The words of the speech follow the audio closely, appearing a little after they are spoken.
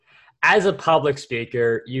as a public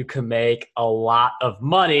speaker, you can make a lot of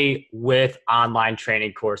money with online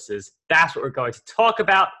training courses. That's what we're going to talk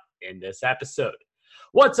about in this episode.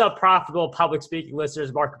 What's up, profitable public speaking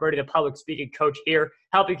listeners? Mark Berti, the public speaking coach here,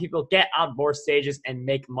 helping people get on more stages and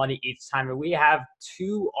make money each time. And we have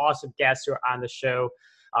two awesome guests who are on the show.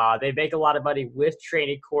 They make a lot of money with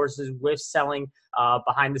training courses, with selling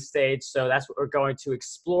behind the stage. So that's what we're going to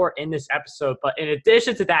explore in this episode. But in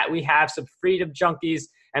addition to that, we have some freedom junkies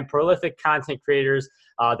and prolific content creators.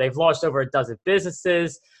 They've launched over a dozen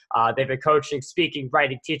businesses. They've been coaching, speaking,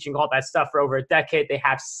 writing, teaching, all that stuff for over a decade. They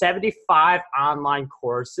have 75 online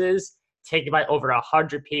courses taken by over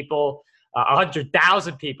 100 people,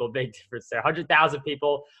 100,000 people, big difference there, 100,000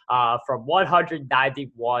 people from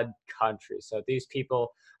 191 countries. So these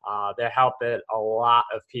people, they're helping a lot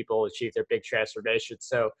of people achieve their big transformation.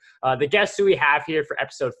 So the guests who we have here for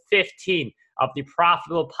episode 15 of the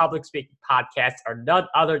Profitable Public Speaking Podcast are none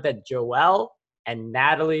other than Joelle and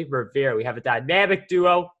Natalie Rivera. We have a dynamic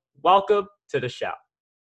duo. Welcome to the show.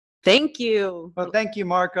 Thank you. Well, thank you,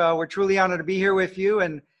 Mark. We're truly honored to be here with you,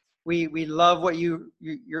 and we love what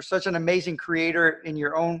you're such an amazing creator in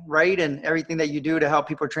your own right and everything that you do to help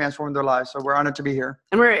people transform their lives. So we're honored to be here.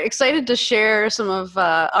 And we're excited to share some of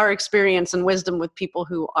our experience and wisdom with people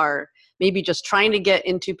who are maybe just trying to get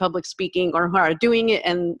into public speaking or who are doing it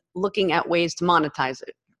and looking at ways to monetize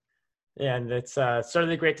it. Yeah, and it's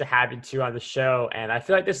certainly great to have you two on the show. And I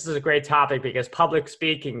feel like this is a great topic because public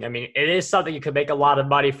speaking, I mean, it is something you can make a lot of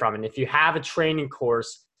money from. And if you have a training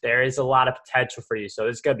course, there is a lot of potential for you. So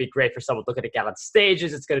it's going to be great for someone looking to get on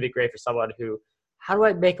stages. It's going to be great for someone who, how do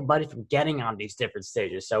I make money from getting on these different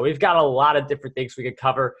stages? So we've got a lot of different things we could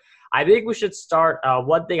cover. I think we should start.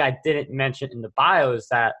 One thing I didn't mention in the bio is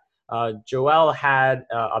that Joelle had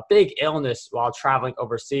a big illness while traveling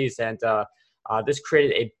overseas, and this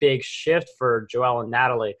created a big shift for Joelle and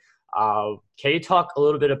Natalie. Can you talk a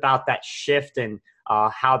little bit about that shift and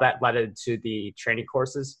how that led into the training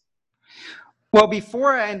courses? Well,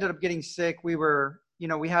 before I ended up getting sick, we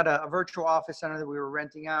had a virtual office center that we were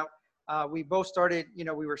renting out. We both started,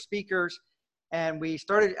 we were speakers, and we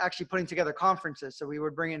started actually putting together conferences. So we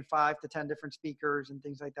would bring in 5 to 10 different speakers and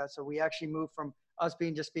things like that. So we actually moved from us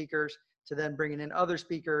being just speakers to then bringing in other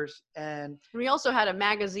speakers. And we also had a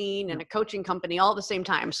magazine and a coaching company all at the same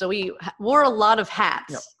time. So we wore a lot of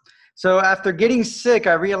hats. Yep. So after getting sick,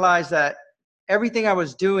 I realized that everything I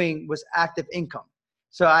was doing was active income.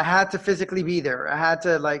 So I had to physically be there. I had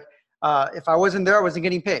to if I wasn't there, I wasn't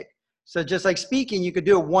getting paid. So just like speaking, you could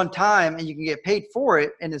do it one time and you can get paid for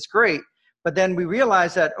it, and it's great. But then we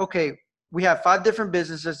realized that, okay, we have 5 different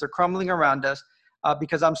businesses. They're crumbling around us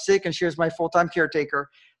because I'm sick and she's my full-time caretaker.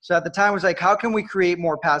 So at the time, it was like, how can we create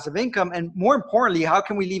more passive income? And more importantly, how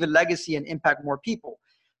can we leave a legacy and impact more people?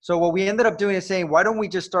 So what we ended up doing is saying, why don't we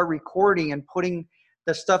just start recording and putting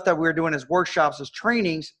the stuff that we were doing as workshops, as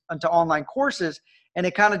trainings, onto online courses? And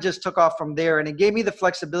it kind of just took off from there. And it gave me the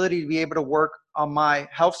flexibility to be able to work on my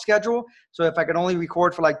health schedule. So if I could only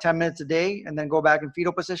record for like 10 minutes a day and then go back in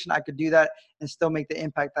fetal position, I could do that and still make the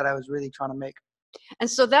impact that I was really trying to make. And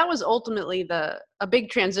so that was ultimately a big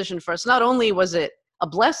transition for us. Not only was it a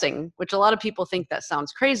blessing, which a lot of people think that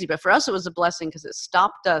sounds crazy, but for us it was a blessing because it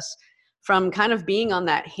stopped us from kind of being on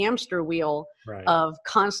that hamster wheel of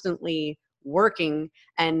constantly working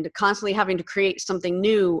and constantly having to create something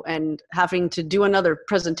new and having to do another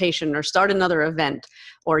presentation or start another event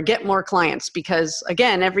or get more clients. Because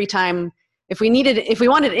again, every time, if we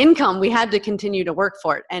wanted income, we had to continue to work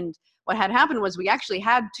for it. And what had happened was we actually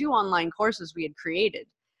had 2 online courses we had created.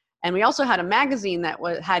 And we also had a magazine that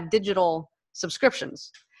had digital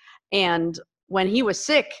subscriptions. And when he was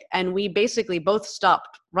sick and we basically both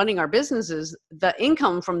stopped running our businesses, the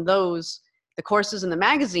income from those, the courses and the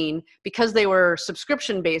magazine, because they were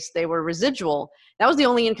subscription based, they were residual, that was the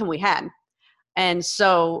only income we had. And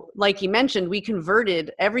so, like you mentioned, we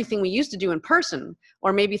converted everything we used to do in person,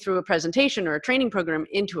 or maybe through a presentation or a training program,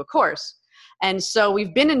 into a course. And so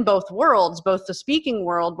we've been in both worlds, both the speaking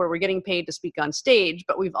world where we're getting paid to speak on stage,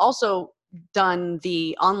 but we've also done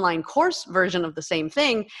the online course version of the same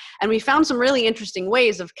thing. And we found some really interesting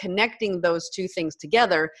ways of connecting those 2 things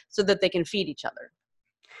together so that they can feed each other.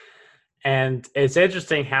 And it's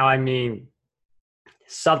interesting how,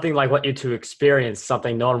 something like what you two experienced,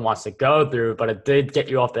 something no one wants to go through, but it did get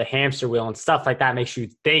you off the hamster wheel, and stuff like that makes you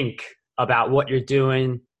think about what you're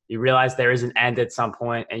doing. You realize there is an end at some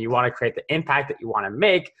point, and you want to create the impact that you want to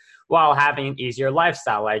make while having an easier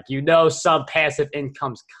lifestyle. Like, some passive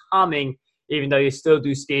income's coming, even though you still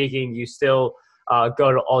do speaking, you still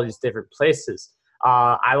go to all these different places.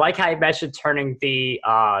 I like how you mentioned turning the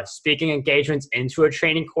speaking engagements into a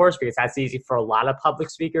training course, because that's easy for a lot of public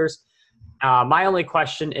speakers. My only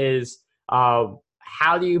question is,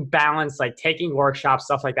 how do you balance like taking workshops,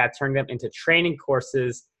 stuff like that, turning them into training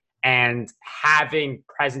courses, and having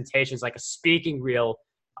presentations like a speaking reel?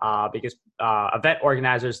 Because event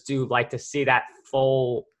organizers do like to see that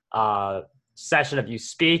full session of you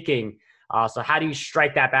speaking. So how do you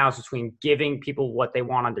strike that balance between giving people what they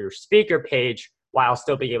want on their speaker page while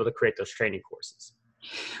still being able to create those training courses?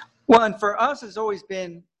 Well, and for us, it's always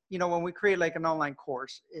been, when we create like an online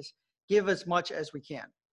course, is give as much as we can.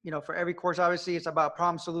 For every course, obviously, it's about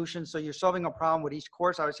problem solution. So you're solving a problem with each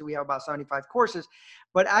course. Obviously, we have about 75 courses.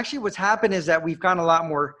 But actually, what's happened is that we've gotten a lot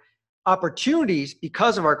more opportunities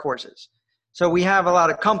because of our courses. So we have a lot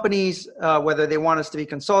of companies, whether they want us to be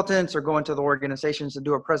consultants or go into the organizations to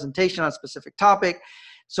do a presentation on a specific topic.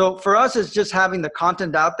 So for us, it's just having the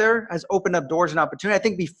content out there has opened up doors and opportunity. I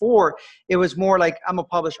think before it was more like, I'm a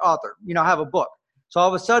published author, I have a book. So all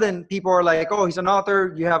of a sudden people are like, oh, he's an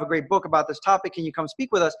author. You have a great book about this topic. Can you come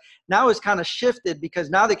speak with us? Now it's kind of shifted because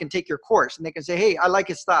now they can take your course and they can say, hey, I like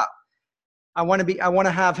his style. I want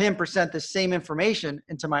to have him present the same information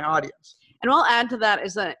into my audience. And I'll add to that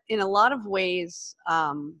is that in a lot of ways,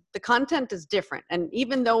 the content is different. And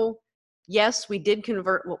even though, yes, we did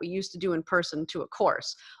convert what we used to do in person to a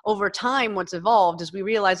course, over time, what's evolved is we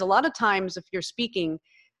realize a lot of times if you're speaking,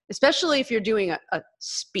 especially if you're doing a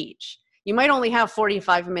speech, you might only have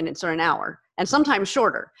 45 minutes or an hour, and sometimes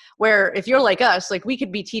shorter, where if you're like us, like we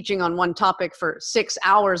could be teaching on one topic for 6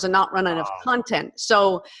 hours and not run enough content.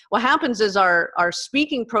 So what happens is our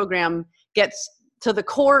speaking program gets to the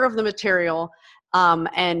core of the material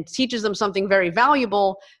and teaches them something very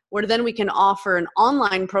valuable, where then we can offer an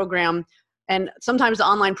online program. And sometimes the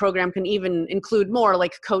online program can even include more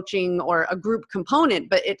like coaching or a group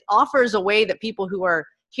component, but it offers a way that people who are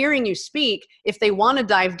hearing you speak, if they want to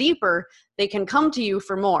dive deeper, they can come to you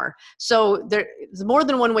for more. So there's more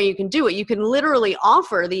than one way you can do it. You can literally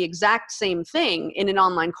offer the exact same thing in an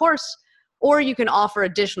online course, or you can offer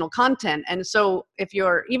additional content. And so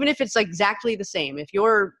even if it's exactly the same, if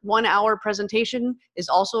your 1 hour presentation is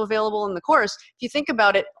also available in the course, if you think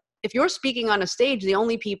about it, if you're speaking on a stage, the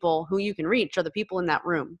only people who you can reach are the people in that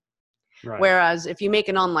room. Right. Whereas if you make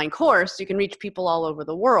an online course, you can reach people all over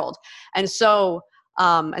the world. And so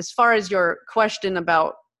as far as your question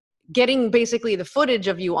about getting basically the footage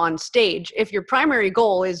of you on stage, if your primary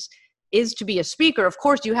goal is to be a speaker, of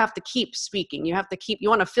course you have to keep speaking. You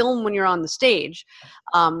want to film when you're on the stage.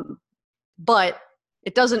 But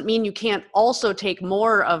it doesn't mean you can't also take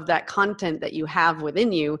more of that content that you have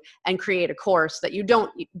within you and create a course that you don't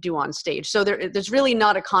do on stage. So there's really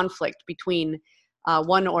not a conflict between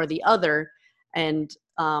one or the other. And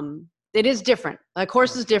it is different. A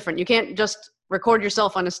course is different. You can't just record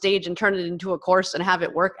yourself on a stage and turn it into a course and have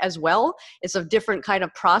it work as well. It's a different kind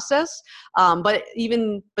of process, but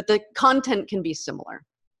the content can be similar.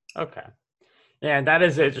 Okay. Yeah, and that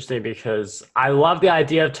is interesting because I love the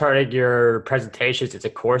idea of turning your presentations into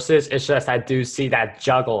courses. It's just I do see that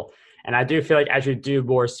juggle. And I do feel like as you do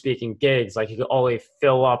more speaking gigs, like you can only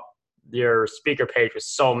fill up your speaker page with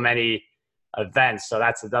so many events. So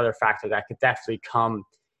that's another factor that could definitely come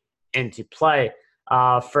into play.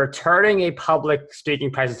 For turning a public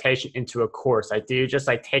speaking presentation into a course, do you just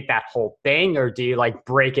take that whole thing, or do you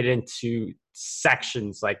break it into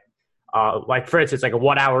sections? Like for instance, a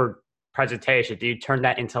 1 hour presentation, do you turn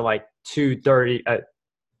that into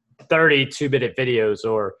 32-minute videos,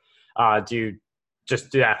 or do you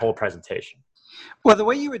just do that whole presentation? Well, the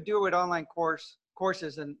way you would do it with online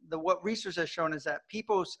courses, and what research has shown is that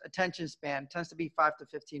people's attention span tends to be 5 to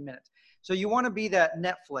 15 minutes. So you want to be that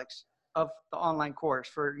Netflix of the online course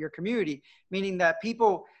for your community, meaning that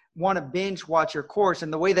people want to binge watch your course.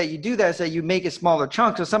 And the way that you do that is that you make it smaller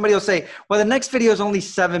chunks. So somebody will say, well, the next video is only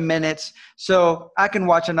 7 minutes, so I can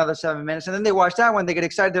watch another 7 minutes. And then they watch that one, they get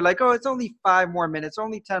excited. They're like, oh, it's only 5 more minutes,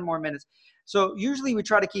 only 10 more minutes. So usually we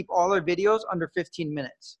try to keep all our videos under 15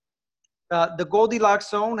 minutes. The Goldilocks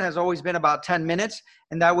zone has always been about 10 minutes.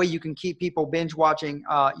 And that way you can keep people binge watching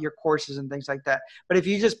your courses and things like that. But if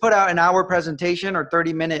you just put out an hour presentation or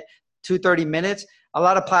 30 minutes, a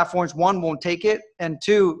lot of platforms, one, won't take it, and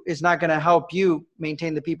two, is not going to help you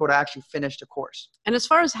maintain the people to actually finish the course. And as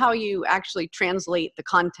far as how you actually translate the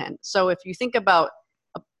content, so if you think about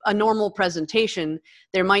a normal presentation,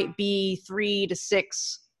 there might be 3 to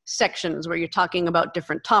 6 sections where you're talking about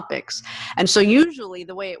different topics. And so usually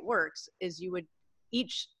the way it works is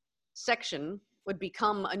each section would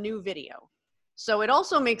become a new video. So it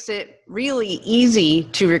also makes it really easy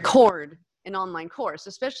to record an online course,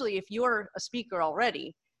 especially if you're a speaker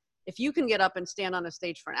already. if you can get up and stand on a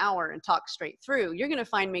stage for an hour and talk straight through, you're going to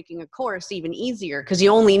find making a course even easier because you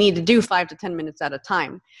only need to do 5 to 10 minutes at a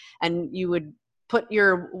time. And you would put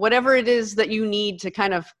your whatever it is that you need to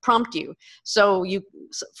kind of prompt you. So you,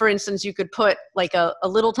 for instance, you could put like a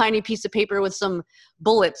little tiny piece of paper with some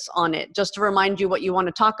bullets on it just to remind you what you want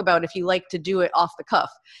to talk about if you like to do it off the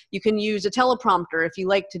cuff. You can use a teleprompter if you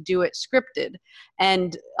like to do it scripted.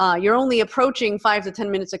 And you're only approaching 5 to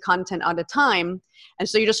 10 minutes of content at a time. And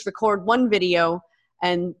so you just record one video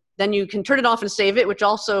and then you can turn it off and save it, which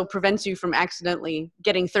also prevents you from accidentally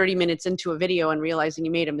getting 30 minutes into a video and realizing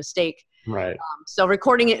you made a mistake. Right. So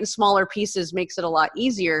recording it in smaller pieces makes it a lot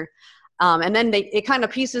easier. And then it kind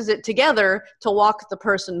of pieces it together to walk the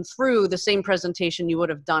person through the same presentation you would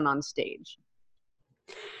have done on stage.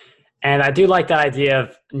 And I do like that idea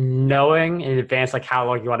of knowing in advance, like how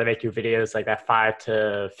long you want to make your videos, like that 5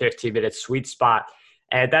 to 15 minute sweet spot.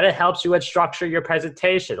 And that it helps you structure your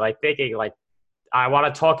presentation, like thinking like, I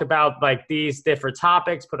want to talk about like these different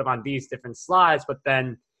topics, put them on these different slides, but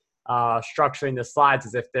then structuring the slides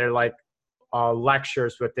as if they're like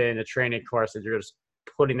lectures within a training course, and you're just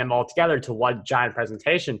putting them all together to one giant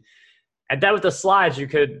presentation. And then with the slides, you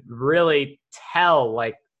could really tell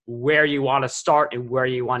like where you want to start and where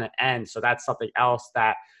you want to end. So that's something else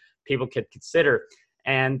that people could consider.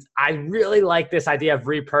 And I really like this idea of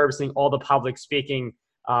repurposing all the public speaking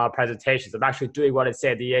presentations. I'm actually doing one in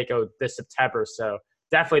San Diego this September, so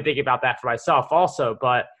definitely thinking about that for myself also.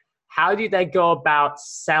 But how do you then go about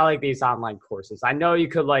selling these online courses? I know you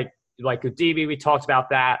could like Udemy, we talked about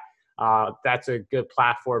that. That's a good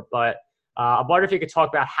platform, but I wonder if you could talk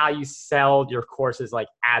about how you sell your courses like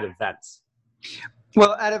at events.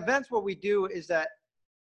 Well, at events, what we do is that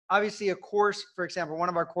obviously a course, for example, one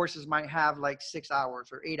of our courses might have like 6 hours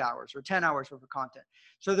or 8 hours or 10 hours worth of content.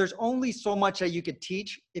 So there's only so much that you could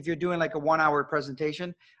teach if you're doing like a 1 hour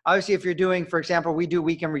presentation. Obviously, if you're doing, for example, we do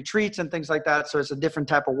weekend retreats and things like that. So it's a different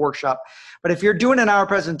type of workshop. But if you're doing an hour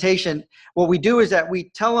presentation, what we do is that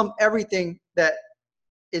we tell them everything that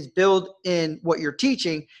is built in what you're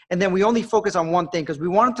teaching. And then we only focus on one thing because we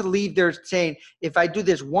want them to leave there saying, if I do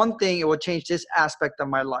this one thing, it will change this aspect of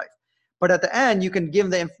my life. But at the end, you can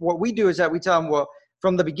give them, what we do is that we tell them, well,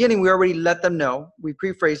 from the beginning, we already let them know, we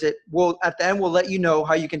pre-phrase it. At the end, we'll let you know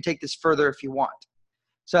how you can take this further if you want.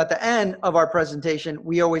 So at the end of our presentation,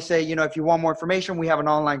 we always say, if you want more information, we have an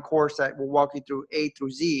online course that will walk you through A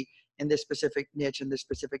through Z in this specific niche and this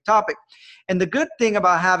specific topic. And the good thing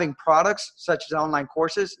about having products such as online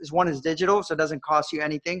courses is one is digital, so it doesn't cost you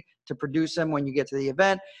anything to produce them when you get to the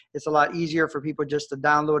event. It's a lot easier for people just to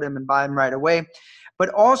download them and buy them right away. But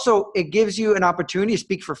also it gives you an opportunity to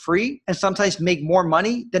speak for free and sometimes make more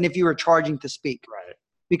money than if you were charging to speak. Right.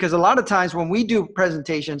 Because a lot of times when we do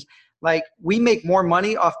presentations, like we make more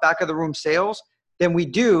money off back of the room sales than we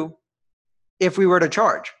do if we were to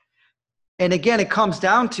charge. And again, it comes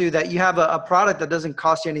down to that you have a product that doesn't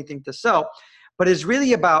cost you anything to sell, but it's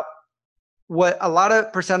really about what a lot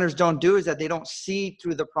of presenters don't do is that they don't see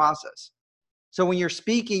through the process. So when you're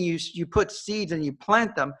speaking, you put seeds and you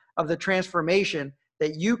plant them of the transformation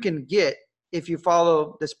that you can get if you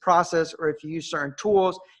follow this process or if you use certain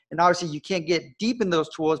tools. And obviously you can't get deep in those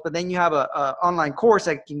tools, but then you have a online course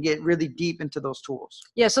that can get really deep into those tools.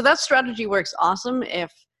 Yeah, so that strategy works awesome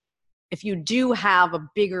if you do have a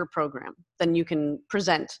bigger program than you can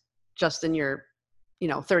present just in your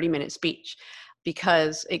 30-minute speech,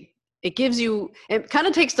 because it gives you, it kind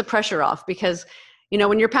of takes the pressure off, because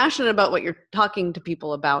when you're passionate about what you're talking to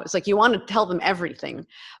people about, it's like you want to tell them everything,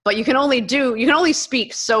 but you can only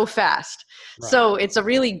speak so fast. Right. So it's a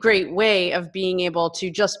really great way of being able to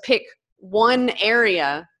just pick one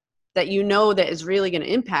area that that is really going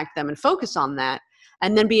to impact them and focus on that,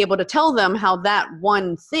 and then be able to tell them how that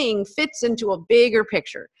one thing fits into a bigger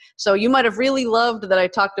picture. So you might have really loved that I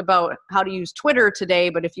talked about how to use Twitter today,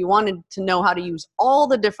 but if you wanted to know how to use all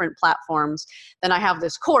the different platforms, then I have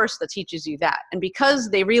this course that teaches you that. And because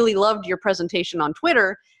they really loved your presentation on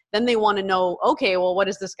Twitter, then they want to know, okay, well, what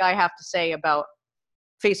does this guy have to say about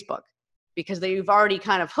Facebook? Because you've already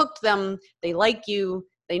kind of hooked them, they like you,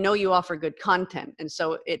 they know you offer good content. And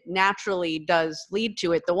so it naturally does lead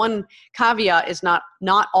to it. The one caveat is not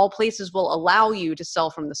all places will allow you to sell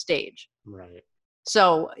from the stage. Right.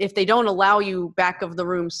 So if they don't allow you back of the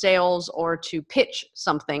room sales or to pitch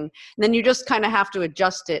something, then you just kind of have to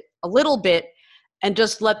adjust it a little bit and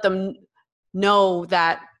just let them know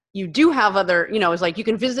that you do have other, it's like you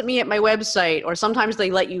can visit me at my website, or sometimes they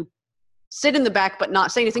let you sit in the back but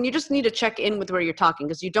not say anything. You just need to check in with where you're talking,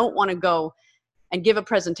 because you don't want to go and give a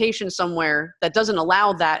presentation somewhere that doesn't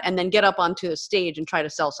allow that and then get up onto the stage and try to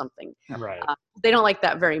sell something. Right. They don't like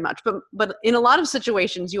that very much. But in a lot of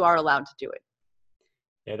situations, you are allowed to do it.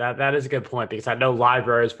 Yeah, that is a good point, because I know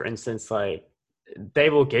libraries, for instance, like they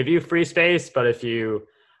will give you free space, but if you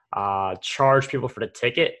charge people for the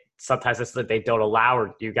ticket, sometimes it's that they don't allow,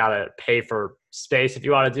 or you got to pay for space if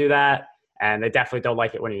you want to do that. And they definitely don't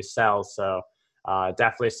like it when you sell. So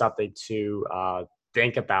definitely something to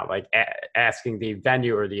think about, like asking the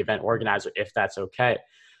venue or the event organizer if that's okay.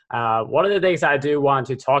 One of the things I do want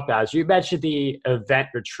to talk about is you mentioned the event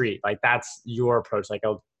retreat. Like that's your approach, like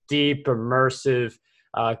a deep, immersive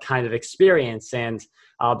kind of experience. And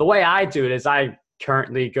the way I do it is I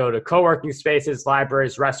currently go to co-working spaces,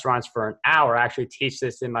 libraries, restaurants for an hour. I actually teach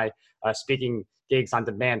this in my Speaking Gigs on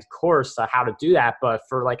Demand course, how to do that. But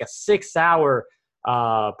for like a 6-hour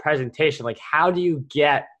presentation, like how do you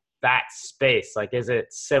get that space? Like, is it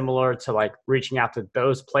similar to like reaching out to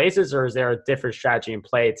those places, or is there a different strategy in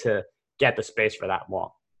play to get the space for that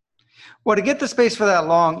long? Well, to get the space for that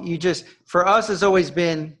long, for us, has always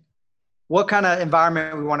been what kind of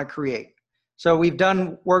environment we want to create. So we've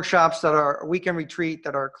done workshops that are a weekend retreat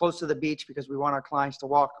that are close to the beach because we want our clients to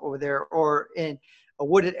walk over there, or in a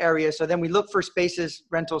wooded area. So then we look for spaces,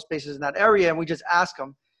 rental spaces in that area, and we just ask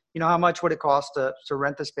them, how much would it cost to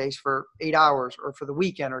rent the space for 8 hours or for the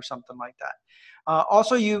weekend or something like that.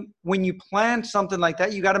 Also, when you plan something like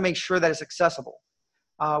that, you got to make sure that it's accessible.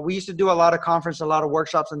 We used to do a lot of conference, a lot of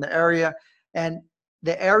workshops in the area, and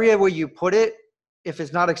the area where you put it, if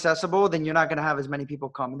it's not accessible, then you're not going to have as many people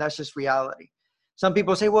come. And that's just reality. Some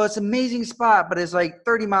people say, well, it's an amazing spot, but it's like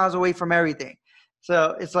 30 miles away from everything.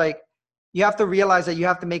 So it's like, you have to realize that you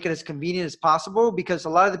have to make it as convenient as possible, because a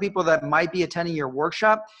lot of the people that might be attending your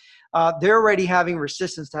workshop, they're already having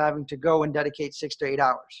resistance to having to go and dedicate 6 to 8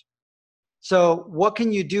 hours. So what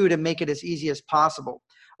can you do to make it as easy as possible?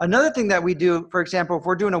 Another thing that we do, for example, if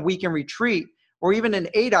we're doing a weekend retreat or even an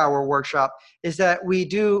 8-hour workshop, is that we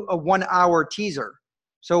do a 1-hour teaser.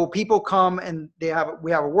 So people come and we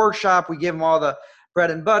have a workshop, we give them all the bread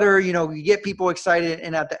and butter, we get people excited.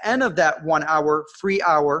 And at the end of that 1 hour, free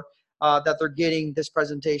hour that they're getting this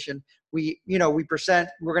presentation, we present,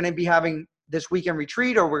 we're going to be having this weekend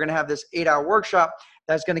retreat, or we're going to have this 8-hour workshop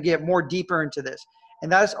that's going to get more deeper into this.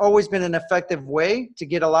 And that's always been an effective way to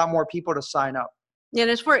get a lot more people to sign up. Yeah,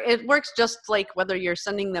 and it works just like whether you're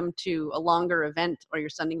sending them to a longer event or you're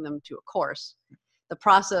sending them to a course. The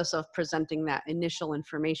process of presenting that initial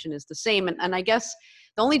information is the same. And I guess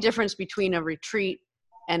the only difference between a retreat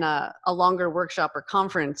and a longer workshop or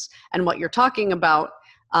conference and what you're talking about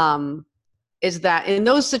is that in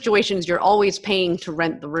those situations, you're always paying to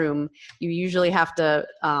rent the room. You usually have to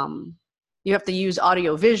use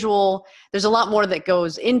audio visual. There's a lot more that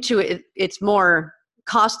goes into it. It's more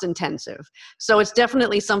cost intensive. So it's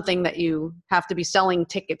definitely something that you have to be selling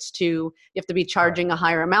tickets to. You have to be charging a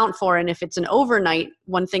higher amount for. And if it's an overnight,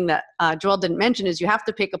 one thing that Joel didn't mention is you have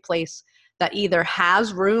to pick a place that either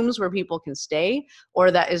has rooms where people can stay or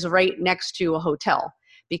that is right next to a hotel.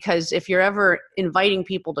 Because if you're ever inviting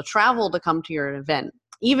people to travel to come to your event,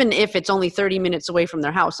 even if it's only 30 minutes away from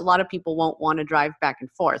their house, a lot of people won't want to drive back and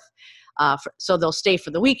forth. So they'll stay for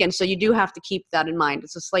the weekend. So you do have to keep that in mind.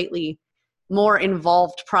 It's a slightly more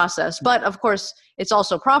involved process, but of course it's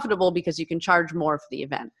also profitable because you can charge more for the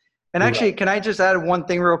event. And actually, can I just add one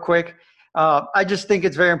thing real quick? I just think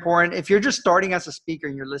it's very important. If you're just starting as a speaker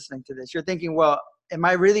and you're listening to this, you're thinking, well, am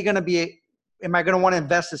I going to want to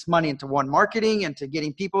invest this money into marketing, into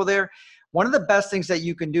getting people there? One of the best things that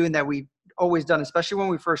you can do, and that we've always done, especially when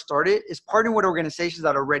we first started, is partnering with organizations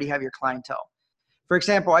that already have your clientele. For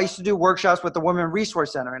example, I used to do workshops with the Women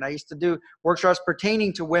Resource Center, and I used to do workshops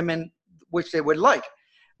pertaining to women which they would like.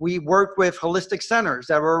 We worked with holistic centers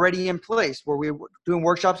that were already in place, where we were doing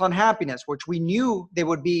workshops on happiness, which we knew they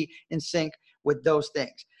would be in sync with those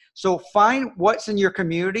things. So find what's in your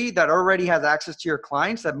community that already has access to your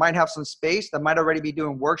clients, that might have some space, that might already be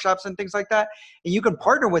doing workshops and things like that. And you can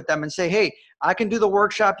partner with them and say, hey, I can do the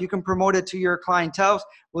workshop. You can promote it to your clientele.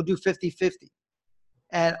 We'll do 50-50.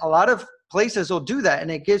 And a lot of places will do that. And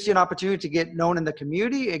it gives you an opportunity to get known in the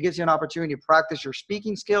community. It gives you an opportunity to practice your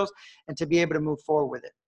speaking skills and to be able to move forward with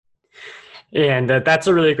it. Yeah, and that's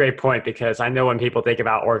a really great point, because I know when people think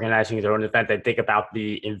about organizing their own event, they think about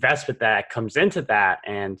the investment that comes into that.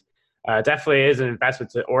 And definitely is an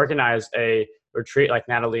investment to organize a retreat like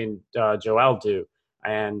Natalie and Joel do.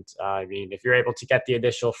 And I mean, if you're able to get the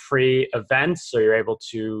initial free events, or you're able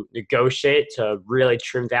to negotiate to really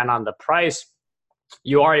trim down on the price,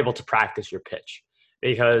 you are able to practice your pitch.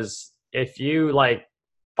 Because if you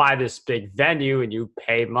buy this big venue and you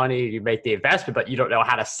pay money, you make the investment, but you don't know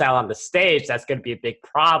how to sell on the stage, that's going to be a big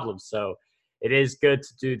problem. So it is good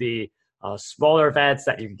to do the smaller events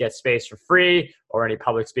that you can get space for free, or any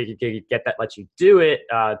public speaking gig you get that lets you do it,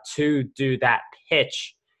 to do that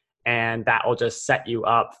pitch. And that will just set you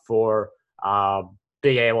up for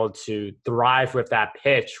being able to thrive with that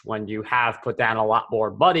pitch when you have put down a lot more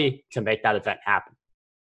money to make that event happen.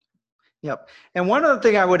 Yep. And one other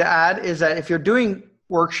thing I would add is that if you're doing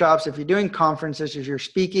workshops, if you're doing conferences, if you're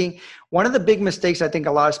speaking, one of the big mistakes I think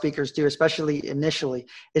a lot of speakers do, especially initially,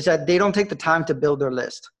 is that they don't take the time to build their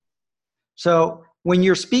list. So when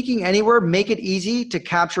you're speaking anywhere, make it easy to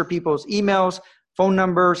capture people's emails, phone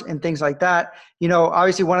numbers, and things like that. You know,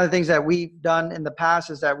 obviously one of the things that we've done in the past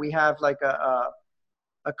is that we have like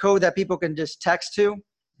a code that people can just text to.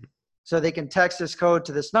 So they can text this code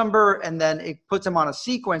to this number, and then it puts them on a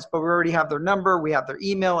sequence, but we already have their number, we have their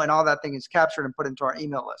email, and all that thing is captured and put into our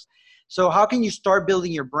email list. So how can you start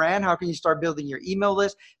building your brand? How can you start building your email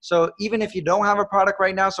list? So even if you don't have a product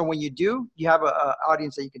right now, so when you do, you have an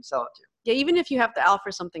audience that you can sell it to. Yeah, even if you have to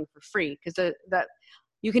offer something for free, because that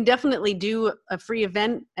you can definitely do a free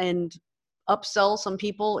event and upsell some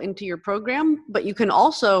people into your program, but you can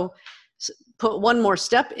also put one more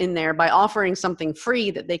step in there by offering something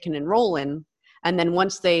free that they can enroll in. And then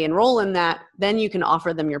once they enroll in that, then you can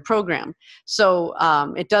offer them your program. So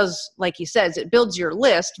it does, like he says, it builds your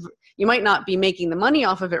list. You might not be making the money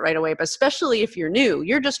off of it right away, but especially if you're new,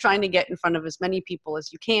 you're just trying to get in front of as many people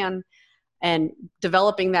as you can and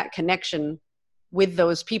developing that connection with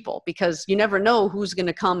those people, because you never know who's going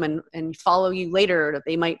to come and follow you later.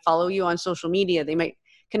 They might follow you on social media. They might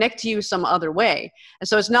connect to you some other way. And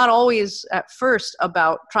so it's not always at first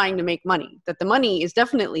about trying to make money, that the money is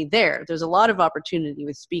definitely there. There's a lot of opportunity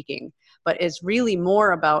with speaking, but it's really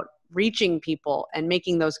more about reaching people and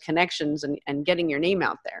making those connections and getting your name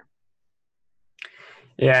out there.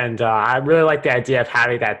 Yeah, and I really like the idea of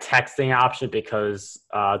having that texting option, because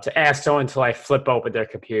to ask someone to like flip open their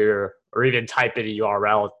computer or even type in a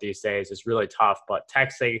URL these days is really tough, but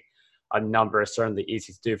texting a number is certainly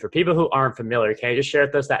easy to do. For people who aren't familiar, can you just share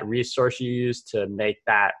with us that resource you use to make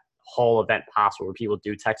that whole event possible, where people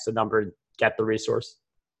do text a number and get the resource?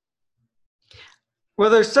 Well,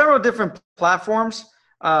 there's several different platforms.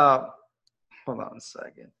 Hold on a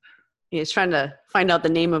second. Yeah, he's trying to find out the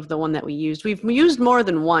name of the one that we used. We've used more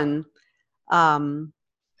than one. So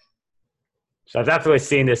I've definitely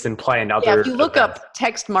seen this in play in other if you look events. up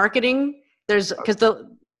text marketing, there's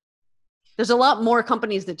a lot more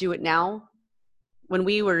companies that do it now. When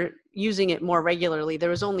we were using it more regularly, there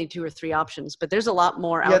was only 2 or 3 options, but there's a lot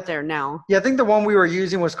more out there now. Yeah, I think the one we were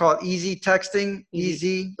using was called Easy Texting,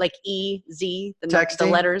 Easy. Like E-Z, texting. The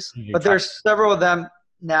letters. But there's several of them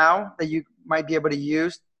now that you might be able to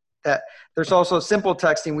use. That there's also Simple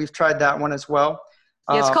Texting. We've tried that one as well.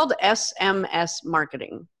 Yeah, it's called SMS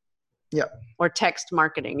marketing. Yeah. Or text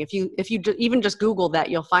marketing. If you even just Google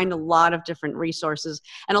that, you'll find a lot of different resources.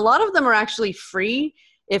 And a lot of them are actually free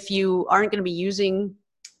if you aren't going to be using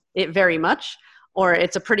it very much, or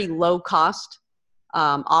it's a pretty low cost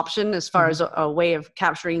option as far as a way of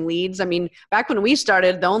capturing leads. I mean, back when we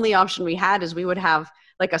started, the only option we had is we would have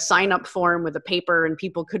like a sign up form with a paper, and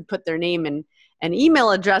people could put their name and an email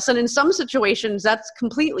address. And in some situations, that's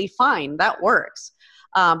completely fine. That works.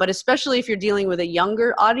 But especially if you're dealing with a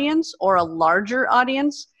younger audience or a larger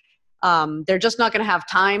audience, they're just not going to have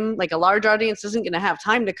time. Like a large audience isn't going to have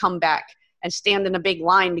time to come back and stand in a big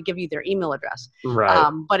line to give you their email address.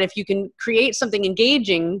 Right. But if you can create something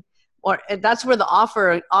engaging, or that's where the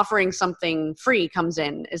offering something free comes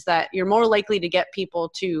in, is that you're more likely to get people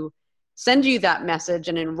to send you that message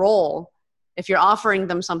and enroll if you're offering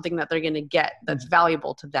them something that they're going to get that's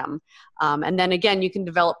valuable to them. And then again, you can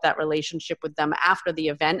develop that relationship with them after the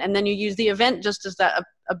event. And then you use the event just as that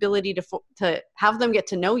ability to have them get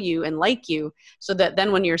to know you and like you, so that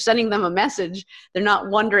then when you're sending them a message, they're not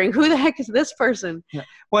wondering, who the heck is this person? Yeah.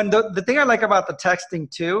 Well, the thing I like about the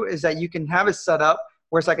texting too is that you can have it set up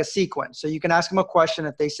where it's like a sequence. So you can ask them a question.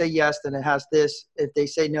 If they say yes, then it has this. If they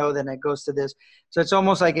say no, then it goes to this. So it's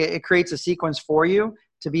almost like it creates a sequence for you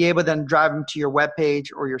to be able to then drive them to your web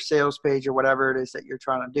page or your sales page or whatever it is that you're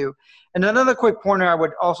trying to do. And another quick pointer I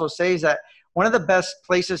would also say is that one of the best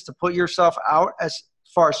places to put yourself out as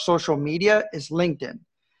far as social media is LinkedIn.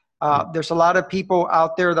 There's a lot of people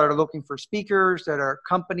out there that are looking for speakers, that are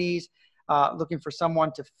companies, looking for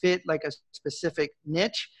someone to fit like a specific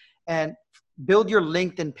niche, and build your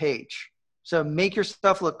LinkedIn page. So make your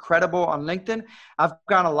stuff look credible on LinkedIn. I've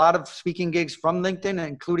gotten a lot of speaking gigs from LinkedIn,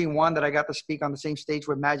 including one that I got to speak on the same stage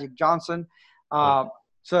with Magic Johnson.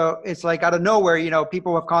 So it's like out of nowhere,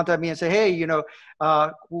 people have contacted me and say, hey,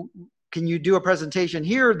 can you do a presentation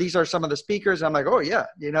here? These are some of the speakers. I'm like, oh yeah,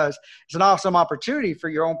 it's an awesome opportunity for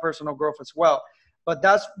your own personal growth as well. But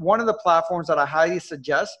that's one of the platforms that I highly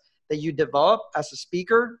suggest that you develop as a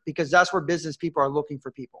speaker, because that's where business people are looking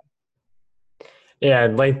for people. Yeah,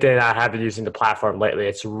 and LinkedIn, I have been using the platform lately.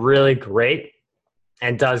 It's really great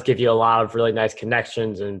and does give you a lot of really nice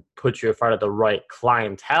connections and puts you in front of the right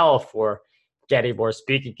clientele for getting more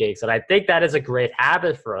speaking gigs. And I think that is a great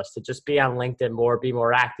habit for us to just be on LinkedIn more, be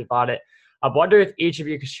more active on it. I wonder if each of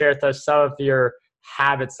you could share with us some of your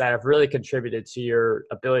habits that have really contributed to your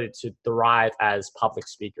ability to thrive as public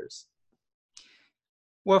speakers.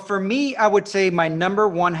 Well, for me, I would say my number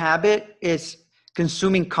one habit is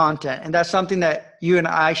consuming content. And that's something that you and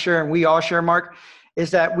I share, and we all share, Mark,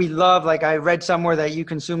 is that we love, like I read somewhere that you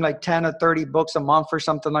consume like 10 or 30 books a month or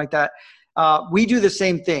something like that. We do the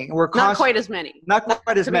same thing. We're not quite as many. Not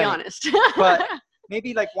quite as many. To be honest. But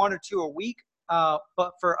maybe like 1 or 2 a week.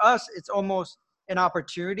 But for us, it's almost an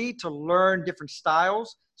opportunity to learn different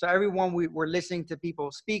styles. So everyone, we're listening to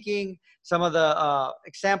people speaking, some of the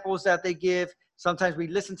examples that they give. Sometimes we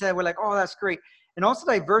listen to it, we're like, oh, that's great. And also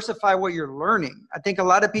diversify what you're learning. I think a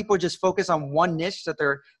lot of people just focus on one niche that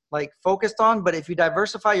they're like focused on. But if you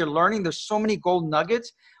diversify your learning, there's so many gold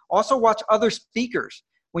nuggets. Also watch other speakers.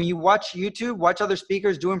 When you watch YouTube, watch other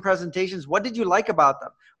speakers doing presentations. What did you like about them?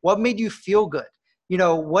 What made you feel good?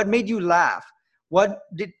 What made you laugh? What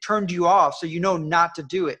turned you off so you know not to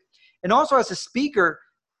do it? And also as a speaker,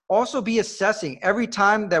 also be assessing. Every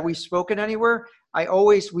time that we've spoken anywhere, we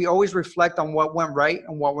always reflect on what went right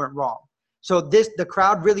and what went wrong. So the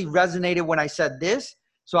crowd really resonated when I said this.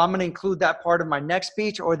 So I'm going to include that part of my next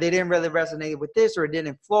speech, or they didn't really resonate with this, or it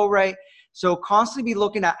didn't flow right. So constantly be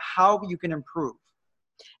looking at how you can improve.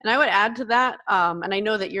 And I would add to that, and I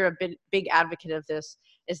know that you're a big advocate of this,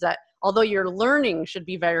 is that although your learning should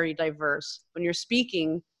be very diverse, when you're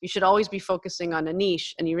speaking, you should always be focusing on a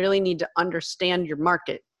niche, and you really need to understand your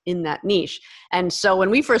market in that niche. And so when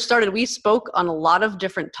we first started, we spoke on a lot of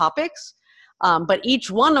different topics, but each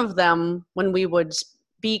one of them, when we would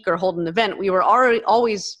speak or hold an event, we were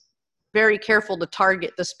always very careful to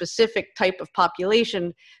target the specific type of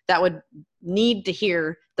population that would need to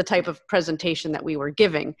hear the type of presentation that we were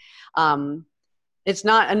giving. It's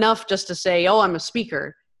not enough just to say, oh, I'm a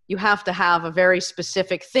speaker. You have to have a very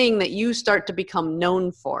specific thing that you start to become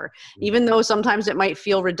known for. Even though sometimes it might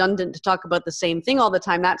feel redundant to talk about the same thing all the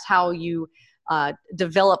time, that's how you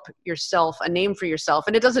develop yourself, a name for yourself.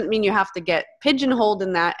 And it doesn't mean you have to get pigeonholed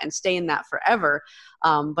in that and stay in that forever.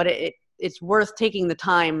 But it's worth taking the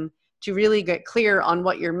time to really get clear on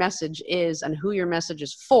what your message is and who your message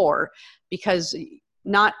is for, because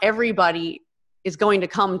not everybody is going to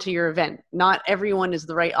come to your event. Not everyone is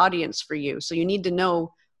the right audience for you. So you need to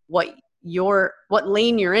know what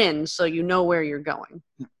lane you're in, so you know where you're going.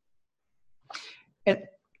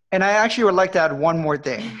 And I actually would like to add one more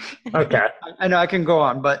thing. Okay. I know I can go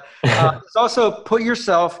on, but it's also put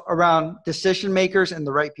yourself around decision makers and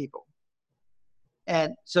the right people.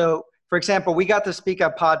 And so, for example, we got to speak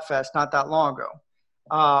at PodFest not that long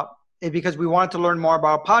ago because we wanted to learn more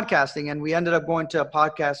about podcasting, and we ended up going to a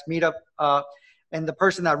podcast meetup. And the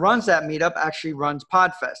person that runs that meetup actually runs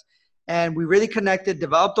PodFest. And we really connected,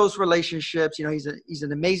 developed those relationships. He's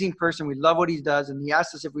an amazing person. We love what he does. And he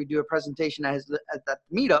asked us if we do a presentation at that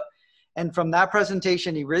meetup. And from that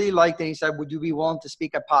presentation, he really liked it. He said, would you be willing to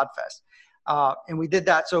speak at PodFest? And we did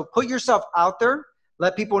that. So put yourself out there.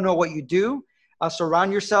 Let people know what you do.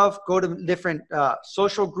 Surround yourself. Go to different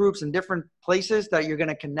social groups and different places that you're going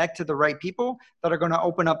to connect to the right people that are going to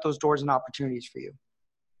open up those doors and opportunities for you.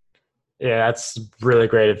 Yeah, that's really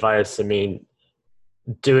great advice. I mean,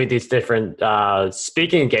 doing these different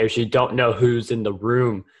speaking engagements, you don't know who's in the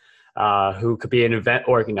room, who could be an event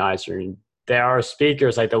organizer. And there are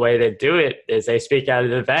speakers, like the way they do it is they speak at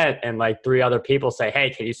an event and like 3 other people say, hey,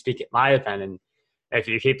 can you speak at my event? And if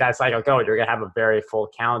you keep that cycle going, you're going to have a very full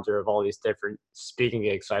calendar of all these different speaking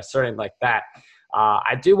gigs. So I certainly like that.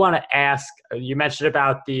 I do want to ask, you mentioned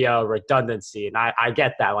about the redundancy, and I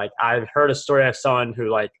get that. Like I've heard a story of someone who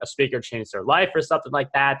like a speaker changed their life or something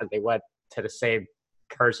like that, that they went to the same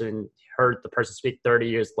person, heard the person speak 30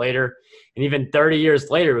 years later. And even 30 years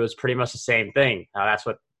later, it was pretty much the same thing. That's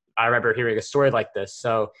what I remember hearing a story like this.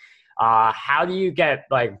 So how do you get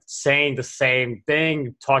like saying the same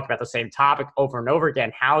thing, talking about the same topic over and over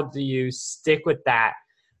again? How do you stick with that?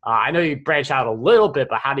 I know you branch out a little bit,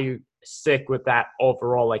 but how do you stick with that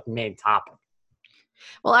overall like main topic?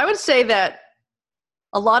 Well, I would say that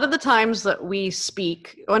a lot of the times that we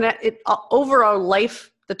speak over our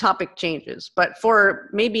life, the topic changes. But for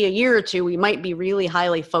maybe a year or two, we might be really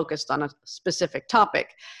highly focused on a specific topic.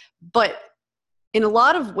 But in a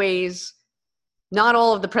lot of ways, not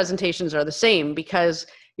all of the presentations are the same because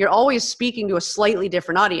you're always speaking to a slightly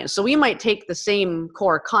different audience. So we might take the same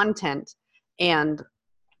core content and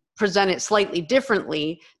present it slightly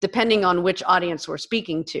differently depending on which audience we're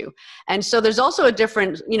speaking to. And so there's also a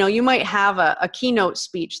different, you might have a keynote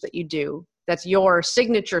speech that you do that's your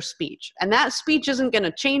signature speech. And that speech isn't going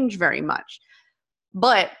to change very much.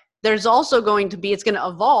 But there's also going to be, it's going to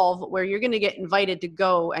evolve where you're going to get invited to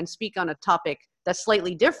go and speak on a topic that's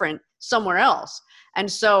slightly different somewhere else.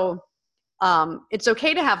 And so it's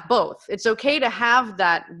okay to have both. It's okay to have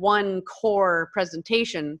that one core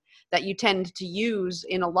presentation that you tend to use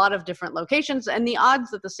in a lot of different locations. And the odds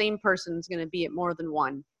that the same person is going to be at more than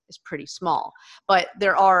one is pretty small. But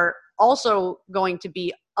there are also going to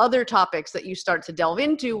be other topics that you start to delve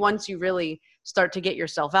into once you really start to get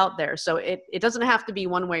yourself out there. So it doesn't have to be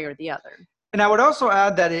one way or the other. And I would also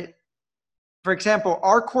add that for example,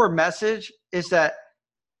 our core message is that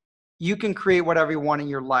you can create whatever you want in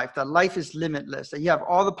your life, that life is limitless, that you have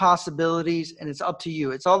all the possibilities and it's up to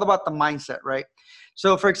you. It's all about the mindset, right?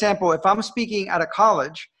 So for example, if I'm speaking at a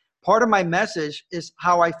college, part of my message is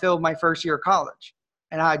how I failed my first year of college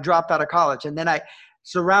and how I dropped out of college. And then I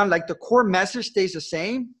surround, like the core message stays the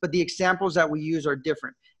same, but the examples that we use are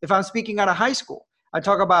different. If I'm speaking at a high school, I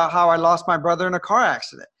talk about how I lost my brother in a car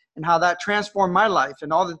accident and how that transformed my life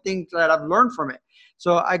and all the things that I've learned from it.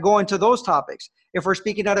 So I go into those topics. If we're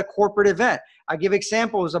speaking at a corporate event, I give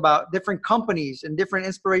examples about different companies and different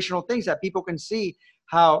inspirational things that people can see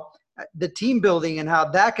how the team building and how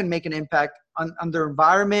that can make an impact on their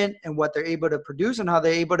environment and what they're able to produce and how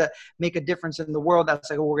they're able to make a difference in the world as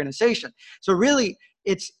an organization. So really,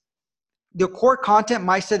 it's the core content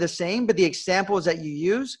might stay the same, but the examples that you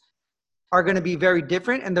use are going to be very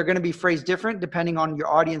different and they're going to be phrased different depending on your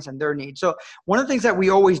audience and their needs. So one of the things that we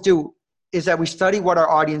always do is that we study what our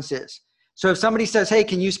audience is. So if somebody says, hey,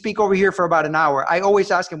 can you speak over here for about an hour? I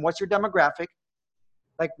always ask them, what's your demographic?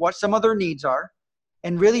 Like what some of their needs are,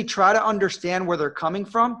 and really try to understand where they're coming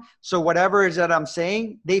from. So whatever it is that I'm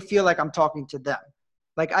saying, they feel like I'm talking to them.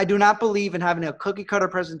 Like I do not believe in having a cookie cutter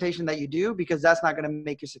presentation that you do because that's not going to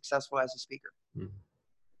make you successful as a speaker.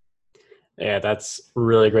 Yeah, that's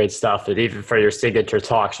really great stuff. And even for your signature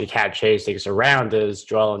talks, you can't change things around, as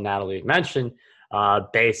Joel and Natalie mentioned,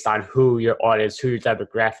 based on who your audience, who your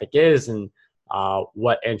demographic is, and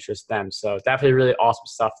what interests them. So definitely really awesome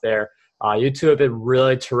stuff there. You two have been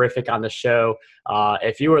really terrific on the show.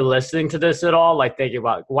 If you were listening to this at all, like thinking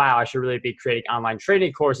about, wow, I should really be creating online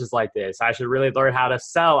training courses like this. I should really learn how to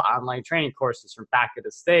sell online training courses from back of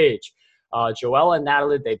the stage. Joel and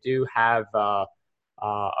Natalie, they do have a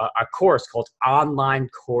course called Online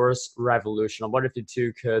Course Revolution. I wonder if you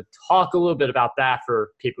two could talk a little bit about that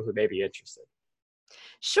for people who may be interested.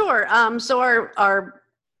 Sure. So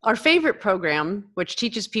our favorite program, which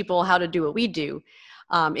teaches people how to do what we do,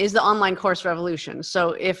 is the Online Course Revolution. So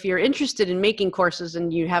if you're interested in making courses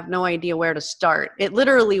and you have no idea where to start, it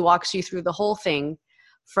literally walks you through the whole thing,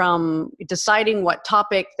 from deciding what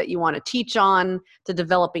topic that you want to teach on to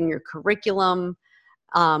developing your curriculum,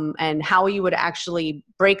 and how you would actually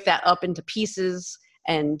break that up into pieces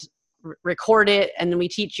and record it. And then we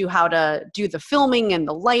teach you how to do the filming and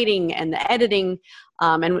the lighting and the editing,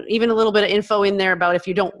 and even a little bit of info in there about if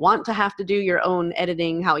you don't want to have to do your own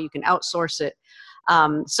editing, how you can outsource it.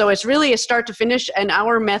 So it's really a start to finish, and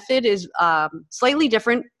our method is slightly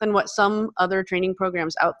different than what some other training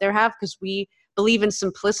programs out there have, because we believe in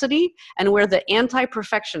simplicity and we're the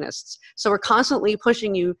anti-perfectionists. So we're constantly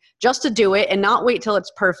pushing you just to do it and not wait till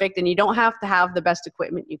it's perfect, and you don't have to have the best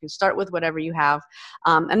equipment. You can start with whatever you have.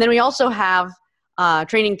 And then we also have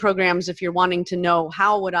training programs if you're wanting to know,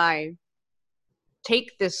 how would I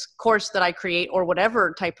take this course that I create or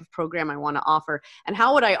whatever type of program I want to offer, and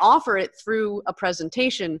how would I offer it through a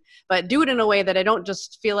presentation, but do it in a way that I don't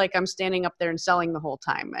just feel like I'm standing up there and selling the whole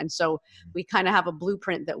time. And so we kind of have a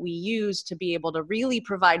blueprint that we use to be able to really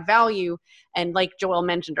provide value. And like Joel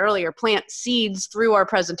mentioned earlier, plant seeds through our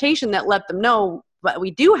presentation that let them know, but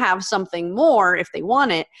we do have something more if they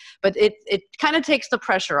want it, but it kind of takes the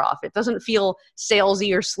pressure off. It doesn't feel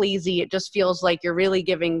salesy or sleazy. It just feels like you're really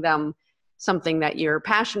giving them something that you're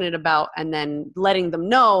passionate about, and then letting them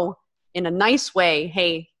know in a nice way,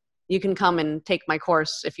 hey, you can come and take my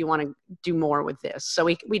course if you want to do more with this. So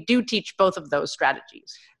we do teach both of those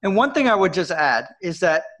strategies. And one thing I would just add is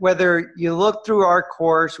that whether you look through our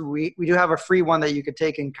course, we do have a free one that you could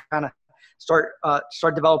take and kind of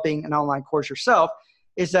start developing an online course yourself,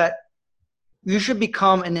 is that you should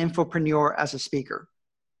become an infopreneur as a speaker.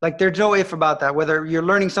 Like there's no if about that. Whether you're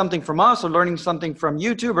learning something from us or learning something from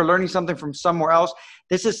YouTube or learning something from somewhere else,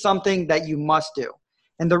 this is something that you must do.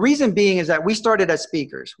 And the reason being is that we started as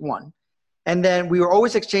speakers, one. And then we were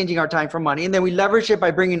always exchanging our time for money. And then we leveraged it by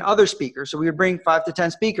bringing other speakers. So we would bring 5 to 10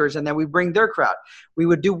 speakers and then we bring their crowd. We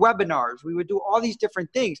would do webinars. We would do all these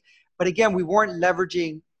different things. But again, we weren't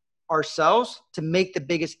leveraging ourselves to make the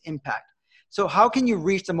biggest impact. So how can you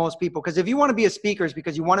reach the most people? Because if you want to be a speaker, it's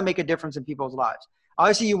because you want to make a difference in people's lives.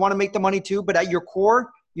 Obviously, you want to make the money too, but at your core,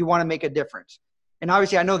 you want to make a difference. And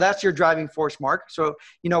obviously, I know that's your driving force, Mark. So,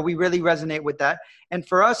 we really resonate with that. And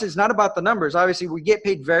for us, it's not about the numbers. Obviously, we get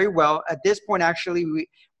paid very well. At this point, actually,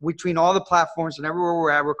 between all the platforms and everywhere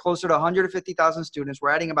we're at, we're closer to 150,000 students. We're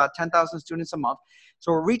adding about 10,000 students a month.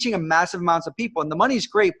 So we're reaching a massive amounts of people. And the money's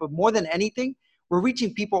great, but more than anything, we're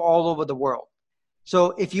reaching people all over the world.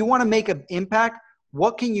 So if you want to make an impact,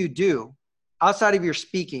 what can you do outside of your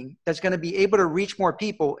speaking that's going to be able to reach more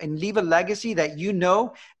people and leave a legacy that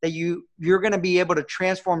that you're going to be able to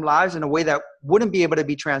transform lives in a way that wouldn't be able to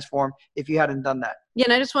be transformed if you hadn't done that? Yeah,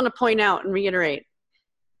 and I just want to point out and reiterate,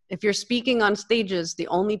 if you're speaking on stages, the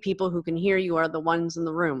only people who can hear you are the ones in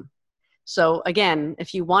the room. So again,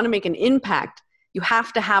 if you want to make an impact, you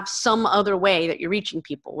have to have some other way that you're reaching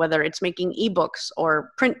people, whether it's making ebooks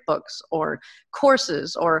or print books or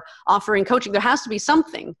courses or offering coaching. There has to be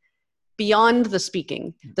something beyond the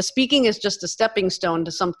speaking. The speaking is just a stepping stone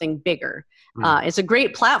to something bigger. It's a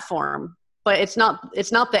great platform, but it's not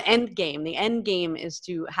the end game. The end game is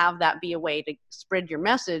to have that be a way to spread your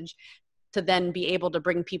message, to then be able to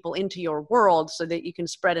bring people into your world so that you can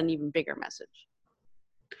spread an even bigger message.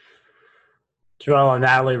 Joel and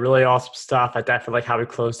Natalie, really awesome stuff. I definitely like how we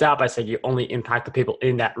closed out by saying you only impact the people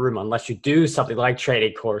in that room unless you do something like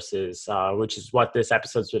trading courses, which is what this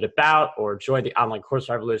episode's been about, or join the online course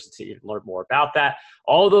revolution to even learn more about that.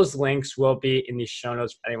 All those links will be in the show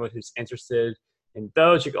notes for anyone who's interested in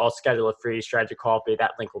those. You can also schedule a free strategy call.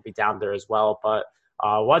 That link will be down there as well. But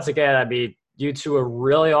once again, you two are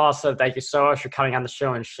really awesome. Thank you so much for coming on the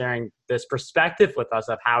show and sharing this perspective with us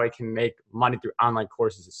of how we can make money through online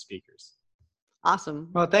courses as speakers. Awesome.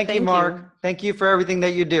 Well, thank you, Mark. Thank you for everything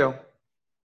that you do.